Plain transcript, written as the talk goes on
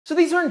So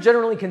these aren't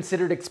generally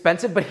considered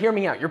expensive, but hear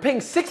me out. You're paying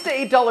 $6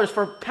 to $8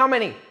 for how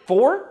many?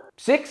 4?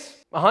 6?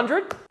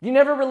 100? You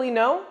never really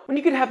know when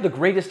you could have the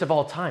greatest of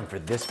all time for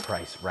this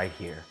price right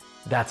here.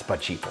 That's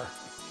but cheaper.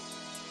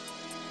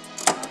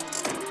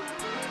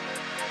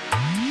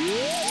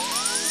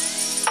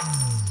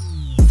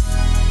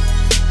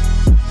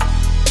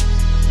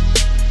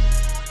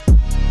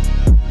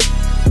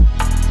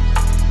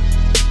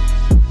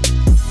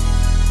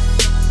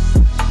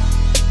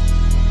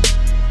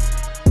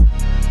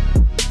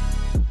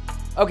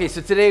 Okay,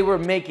 so today we're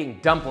making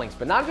dumplings,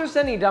 but not just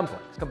any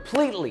dumplings,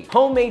 completely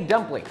homemade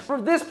dumplings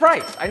for this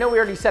price. I know we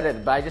already said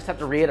it, but I just have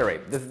to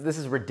reiterate, this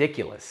is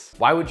ridiculous.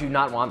 Why would you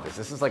not want this?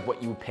 This is like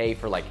what you pay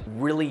for like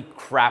really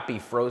crappy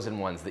frozen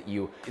ones that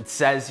it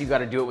says you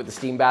gotta do it with the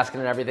steam basket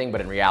and everything,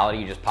 but in reality,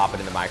 you just pop it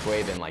in the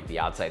microwave and like the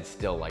outside's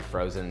still like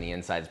frozen and the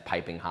inside's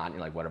piping hot and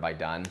you're like, what have I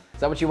done? Is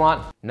that what you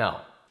want?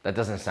 No. That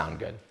doesn't sound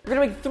good. We're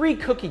gonna make 3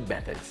 cooking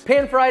methods: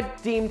 pan-fried,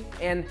 steamed,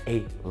 and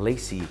a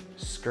lacy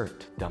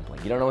skirt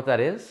dumpling. You don't know what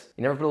that is?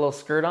 You never put a little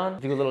skirt on?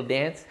 Do a little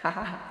dance? Ha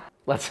ha ha.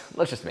 Let's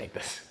just make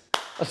this.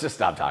 Let's just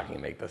stop talking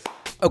and make this.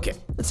 Okay,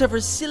 let's have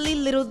a silly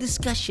little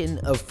discussion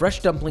of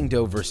fresh dumpling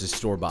dough versus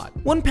store-bought.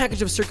 One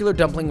package of circular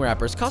dumpling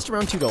wrappers cost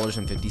around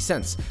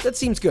 $2.50. That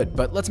seems good,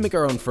 but let's make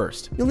our own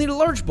first. You'll need a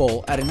large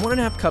bowl, add in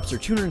 1.5 cups or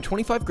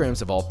 225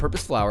 grams of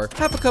all-purpose flour,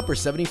 half a cup or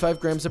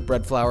 75 grams of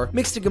bread flour,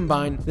 mix to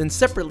combine, then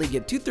separately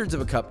get 2/3 of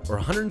a cup or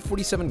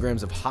 147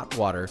 grams of hot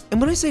water. And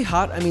when I say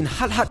hot, I mean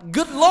hot,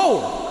 good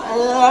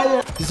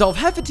lord! Dissolve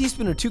half a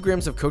teaspoon or 2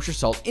 grams of kosher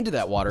salt into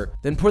that water,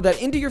 then pour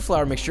that into your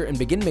flour mixture and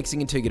begin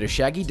mixing until you get a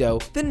shaggy dough,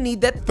 then knead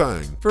that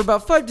thing for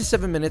about 5 to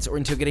 7 minutes or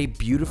until you get a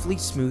beautifully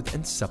smooth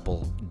and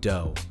supple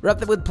dough. Wrap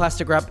that with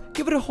plastic wrap,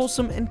 give it a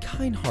wholesome and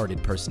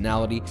kind-hearted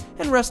personality,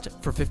 and rest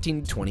for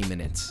 15 to 20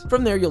 minutes.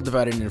 From there, you'll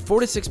divide it into 4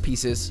 to 6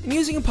 pieces, and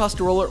using a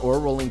pasta roller or a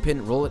rolling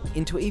pin, roll it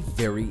into a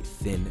very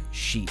thin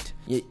sheet.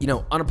 You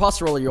know, on a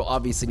pasta roller, you'll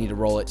obviously need to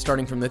roll it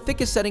starting from the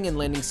thickest setting and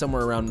landing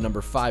somewhere around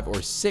number 5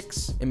 or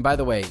 6. And by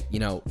the way, you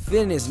know,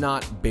 thin is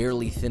not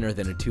barely thinner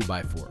than a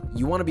 2x4.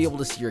 You want to be able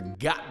to see your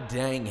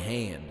god-dang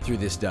hand through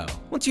this dough.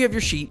 Once you have your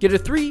sheet, get a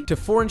 3 to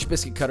 4-inch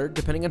biscuit cutter,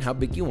 depending on how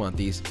big you want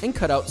these, and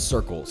cut out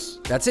circles.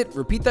 That's it.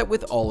 Repeat that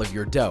with all of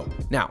your dough.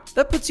 Now,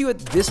 that puts you at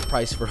this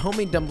price for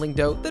homemade dumpling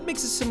dough that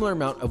makes a similar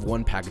amount of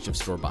 1 package of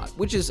store-bought,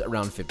 which is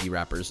around 50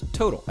 wrappers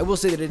total. I will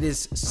say that it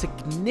is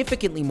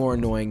significantly more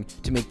annoying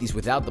to make these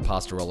without the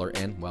pasta roller,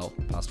 and well,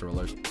 pasta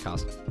rollers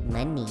cost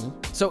money.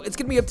 So it's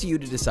gonna be up to you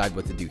to decide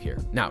what to do here.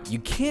 Now, you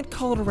can't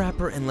call it a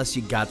wrapper unless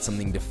you got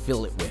something to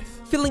fill it with.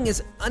 Filling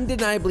is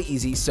undeniably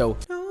easy, so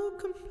no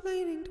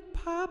complaining to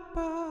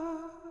Papa.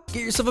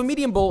 Get yourself a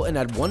medium bowl and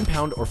add 1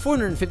 pound or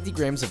 450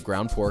 grams of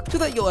ground pork. To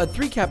that, you'll add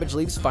 3 cabbage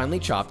leaves finely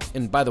chopped.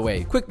 And by the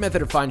way, quick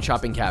method of fine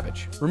chopping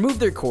cabbage. Remove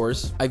their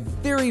cores. I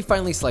very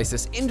finely slice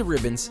this into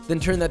ribbons,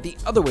 then turn that the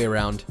other way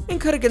around and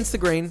cut against the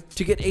grain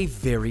to get a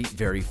very,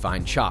 very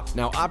fine chop.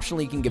 Now,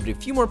 optionally, you can give it a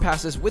few more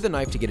passes with a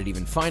knife to get it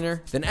even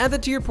finer. Then add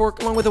that to your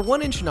pork along with a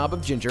 1-inch knob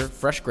of ginger,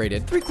 fresh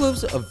grated, 3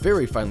 cloves of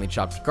very finely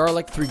chopped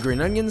garlic, 3 green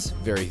onions,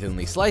 very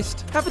thinly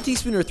sliced, half a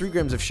teaspoon or 3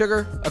 grams of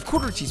sugar, a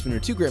 1/4 teaspoon or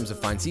 2 grams of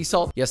fine sea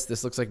salt. Yes,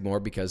 this looks like more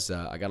because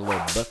I got a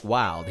little buck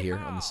wild here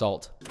on the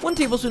salt. 1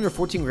 tablespoon or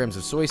 14 grams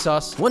of soy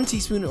sauce, 1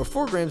 teaspoon or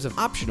 4 grams of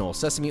optional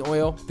sesame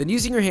oil. Then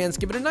using your hands,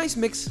 give it a nice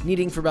mix,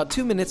 kneading for about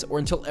 2 minutes or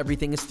until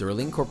everything is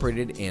thoroughly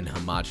incorporated and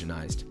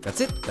homogenized.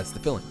 That's it, that's the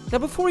filling. Now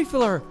before we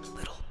fill our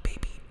little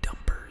baby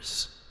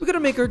dumpers, we gotta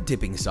make our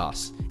dipping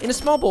sauce. In a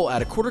small bowl,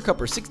 add a 1/4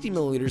 cup or 60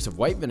 milliliters of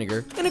white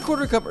vinegar and a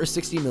 1/4 cup or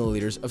 60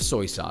 milliliters of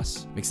soy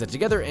sauce. Mix that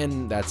together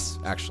and that's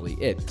actually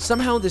it.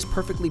 Somehow this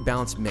perfectly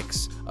balanced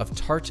mix of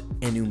tart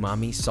and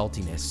umami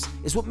saltiness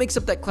is what makes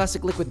up that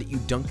classic liquid that you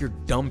dunk your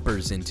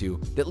dumpers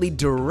into that lead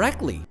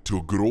directly to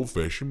a good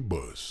old-fashioned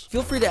buzz.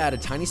 Feel free to add a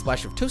tiny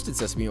splash of toasted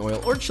sesame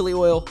oil or chili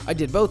oil. I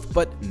did both,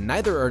 but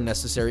neither are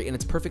necessary and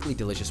it's perfectly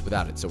delicious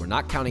without it, so we're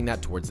not counting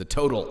that towards the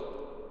total.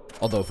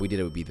 Although if we did,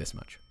 it would be this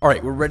much. All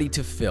right, we're ready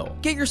to fill.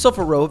 Get yourself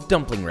a row of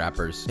dumpling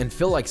wrappers and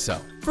fill like so.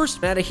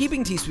 First, add a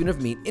heaping teaspoon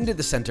of meat into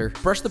the center.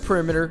 Brush the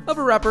perimeter of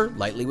a wrapper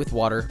lightly with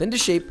water. Then to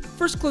shape,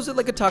 first close it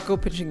like a taco,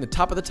 pinching the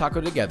top of the taco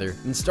together.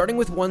 And starting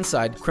with one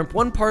side, crimp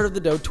one part of the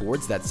dough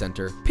towards that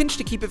center. Pinch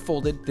to keep it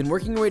folded. Then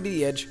working your way to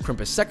the edge, crimp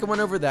a second one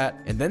over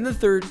that, and then the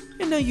third,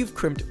 and now you've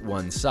crimped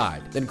one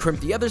side. Then crimp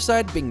the other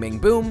side, bing, bang,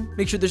 boom.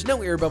 Make sure there's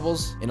no air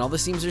bubbles and all the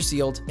seams are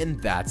sealed, and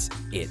that's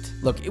it.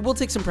 Look, it will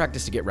take some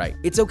practice to get right.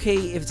 It's okay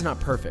if it's not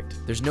perfect.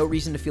 There's no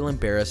reason to feel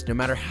embarrassed, no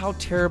matter how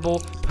terrible,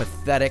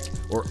 pathetic,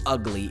 or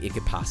ugly it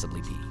could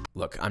possibly be.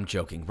 Look, I'm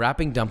joking.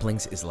 Wrapping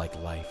dumplings is like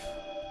life.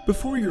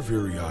 Before your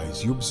very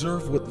eyes, you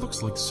observe what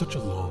looks like such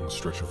a long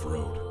stretch of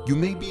road. You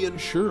may be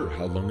unsure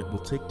how long it will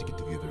take to get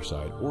to the other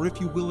side, or if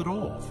you will at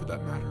all, for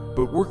that matter.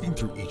 But working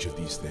through each of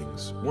these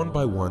things, one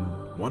by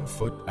one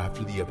foot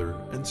after the other,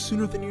 and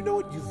sooner than you know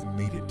it, you've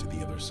made it to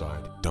the other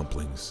side.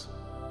 Dumplings,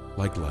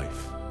 like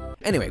life.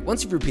 Anyway,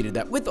 once you've repeated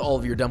that with all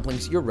of your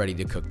dumplings, you're ready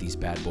to cook these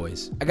bad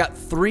boys. I got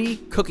 3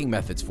 cooking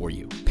methods for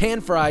you.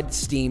 Pan-fried,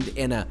 steamed,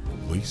 and a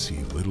lacy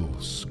little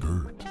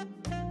skirt.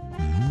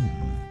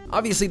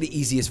 Obviously, the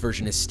easiest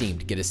version is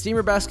steamed. Get a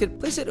steamer basket,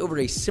 place it over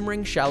a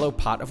simmering shallow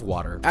pot of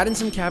water, add in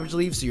some cabbage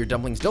leaves so your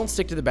dumplings don't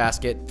stick to the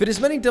basket, fit as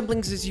many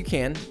dumplings as you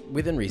can,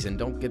 within reason,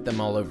 don't get them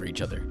all over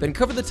each other. Then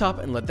cover the top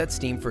and let that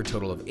steam for a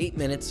total of 8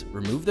 minutes,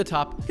 remove the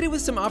top, hit it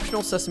with some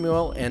optional sesame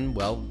oil, and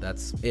well,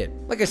 that's it.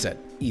 Like I said,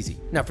 easy.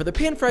 Now for the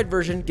pan-fried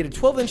version, get a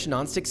 12-inch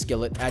nonstick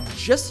skillet, add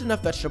just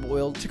enough vegetable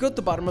oil to coat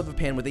the bottom of the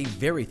pan with a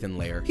very thin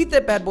layer. Heat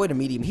that bad boy to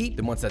medium heat,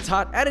 then once that's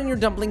hot, add in your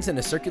dumplings in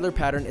a circular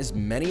pattern, as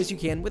many as you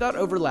can without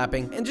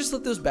overlapping, and just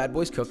let those bad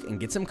boys cook and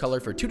get some color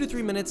for 2 to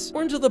 3 minutes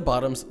or until the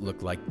bottoms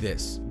look like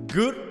this.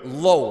 Good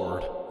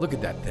Lord, look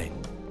at that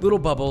thing. Little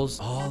bubbles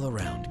all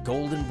around,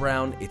 golden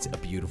brown, it's a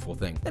beautiful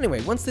thing.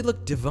 Anyway, once they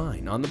look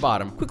divine on the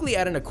bottom, quickly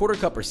add in a 1/4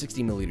 cup or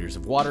 60 milliliters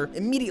of water,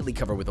 immediately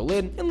cover with a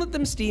lid, and let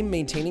them steam,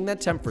 maintaining that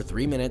temp for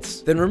 3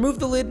 minutes. Then remove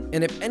the lid,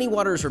 and if any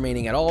water is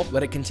remaining at all,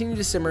 let it continue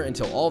to simmer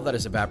until all of that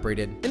is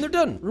evaporated, and they're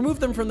done.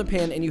 Remove them from the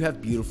pan, and you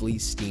have beautifully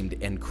steamed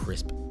and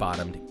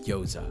crisp-bottomed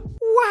gyoza.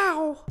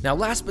 Wow! Now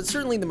last but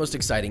certainly the most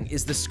exciting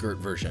is the skirt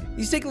version.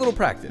 These take a little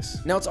practice.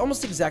 Now it's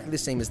almost exactly the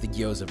same as the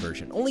gyoza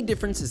version. Only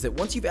difference is that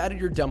once you've added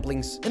your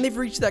dumplings and they've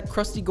reached that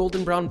crusty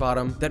golden brown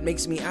bottom that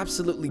makes me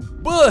absolutely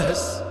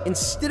buzz,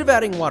 instead of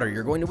adding water,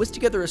 you're going to whisk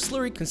together a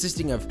slurry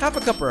consisting of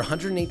 1/2 cup or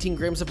 118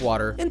 grams of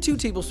water and 2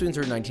 tablespoons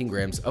or 19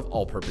 grams of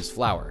all-purpose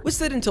flour. Whisk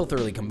that until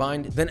thoroughly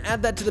combined, then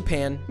add that to the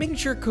pan, making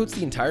sure it coats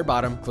the entire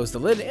bottom, close the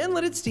lid, and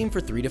let it steam for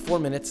 3 to 4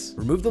 minutes.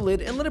 Remove the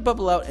lid and let it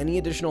bubble out any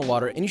additional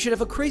water, and you should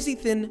have a crazy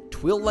thin,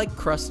 twill-like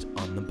crust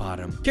on the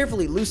bottom.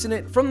 Carefully loosen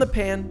it from the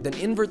pan, then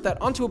invert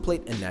that onto a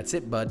plate, and that's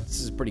it, bud.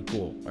 This is pretty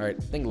cool. All right,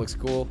 I think it looks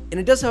cool. And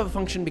it does have a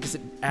function because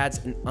it adds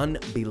an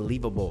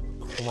unbelievable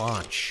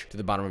crunch to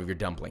the bottom of your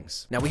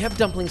dumplings. Now we have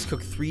dumplings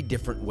cooked 3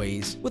 different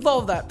ways, with all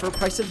of that for a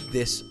price of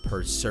this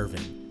per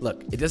serving.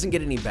 Look, it doesn't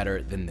get any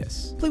better than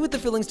this. Play with the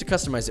fillings to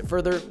customize it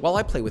further while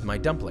I play with my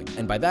dumpling.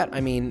 And by that,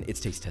 I mean it's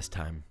taste test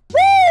time.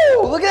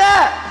 Woo! Look at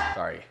that!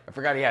 Sorry, I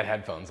forgot he had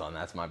headphones on,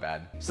 that's my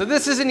bad. So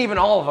this isn't even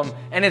all of them,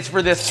 and it's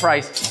for this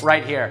price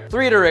right here.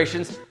 3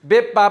 iterations,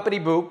 bip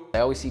boppity boop. I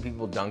always see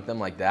people dunk them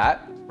like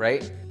that,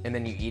 right? And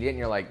then you eat it and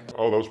you're like,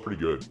 Oh, that was pretty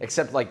good.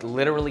 except like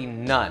literally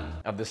none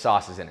of the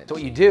sauce is in it. So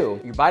what you do,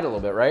 you bite a little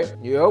bit, right?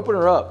 You open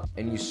her up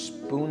and you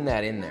spoon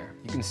that in there.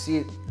 You can see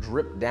it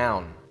drip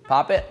down.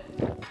 Pop it.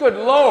 Good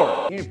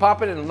Lord. You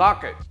pop it and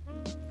lock it.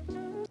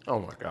 Oh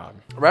my God.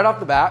 Right off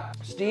the bat,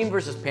 steam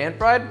versus pan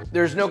fried,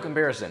 there's no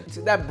comparison.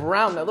 See, that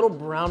brown, that little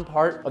brown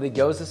part of the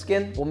gyoza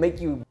skin will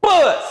make you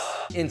buzz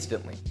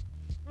instantly.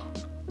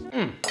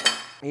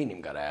 You ain't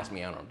even gotta ask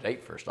me out on a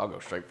date first. I'll go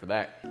straight for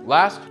that.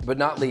 Last but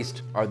not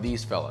least are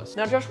these fellas.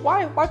 Now Josh,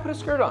 why put a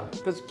skirt on?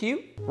 Because it's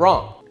cute?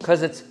 Wrong,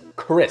 because it's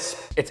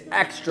crisp. It's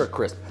extra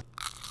crisp.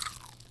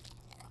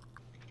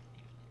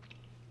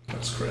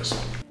 That's crisp.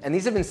 And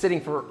these have been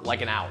sitting for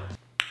like an hour.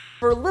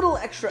 For a little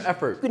extra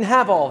effort, you can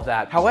have all of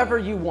that however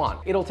you want.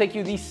 It'll take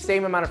you the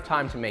same amount of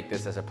time to make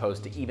this as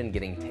opposed to even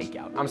getting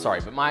takeout. I'm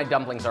sorry, but my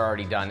dumplings are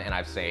already done and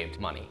I've saved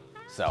money,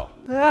 so.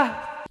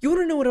 You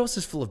wanna know what else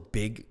is full of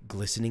big,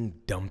 glistening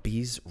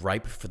dumpies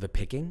ripe for the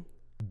picking?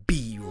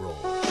 B-roll.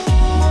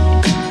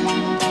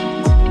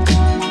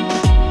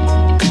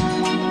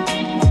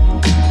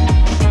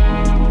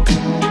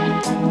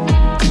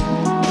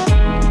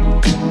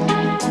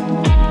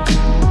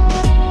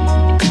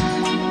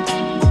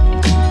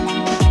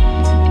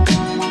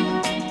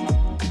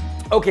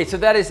 Okay, so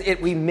that is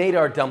it. We made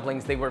our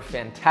dumplings. They were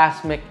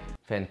fantastic.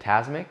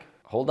 Fantasmic?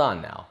 Hold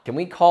on now. Can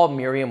we call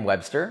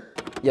Merriam-Webster?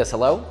 Yes,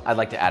 hello? I'd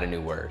like to add a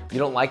new word. You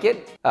don't like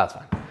it? Oh, that's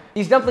fine.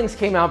 These dumplings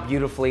came out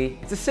beautifully.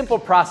 It's a simple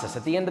process.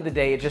 At the end of the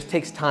day, it just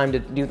takes time to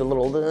do the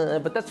little,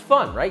 but that's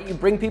fun, right? You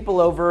bring people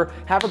over,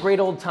 have a great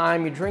old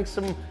time, you drink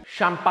some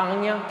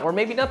champagne, or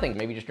maybe nothing,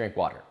 maybe just drink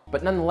water.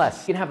 But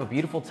nonetheless, you can have a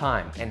beautiful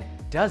time and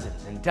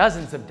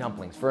dozens of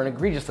dumplings for an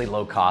egregiously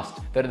low cost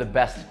that are the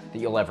best that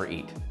you'll ever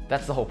eat.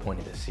 That's the whole point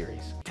of this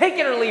series. Take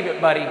it or leave it,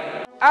 buddy.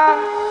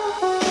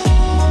 Ah.